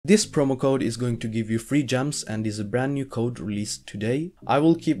This promo code is going to give you free gems and is a brand new code released today. I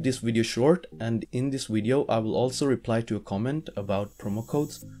will keep this video short, and in this video I will also reply to a comment about promo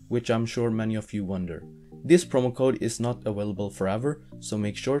codes, which I'm sure many of you wonder. This promo code is not available forever, so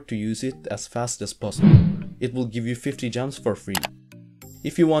make sure to use it as fast as possible. It will give you 50 gems for free.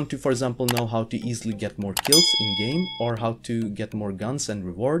 If you want to, for example, know how to easily get more kills in game or how to get more guns and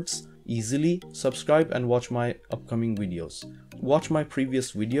rewards easily, subscribe and watch my upcoming videos. Watch my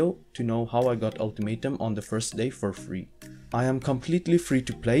previous video to know how I got Ultimatum on the first day for free. I am completely free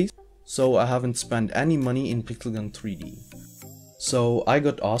to play, so I haven't spent any money in Pixel Gun 3D. So I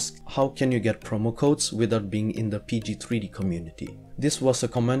got asked, how can you get promo codes without being in the PG3D community? This was a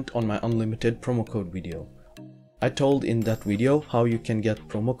comment on my unlimited promo code video. I told in that video how you can get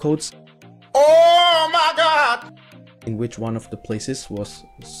promo codes. Oh my god! In which one of the places was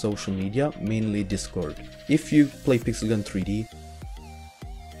social media, mainly Discord. If you play Pixel Gun 3D,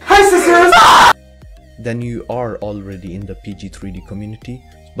 hi sisters! Then you are already in the PG3D community.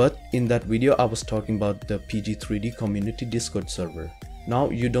 But in that video I was talking about the PG3D community Discord server.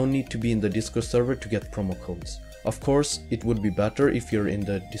 Now you don't need to be in the Discord server to get promo codes. Of course, it would be better if you're in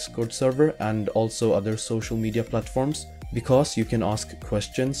the Discord server and also other social media platforms, because you can ask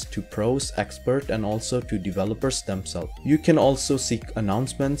questions to pros, experts, and also to developers themselves. You can also seek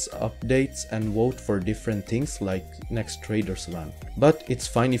announcements, updates, and vote for different things like next Traders event. But it's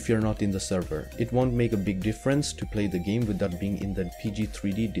fine if you're not in the server. It won't make a big difference to play the game without being in the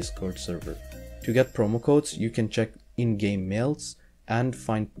PG3D Discord server. To get promo codes, you can check in-game mails and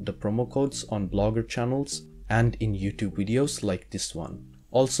find the promo codes on blogger channels and in YouTube videos like this one.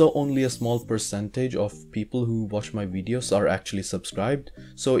 Also, only a small percentage of people who watch my videos are actually subscribed,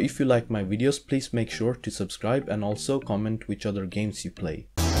 so if you like my videos, please make sure to subscribe and also comment which other games you play.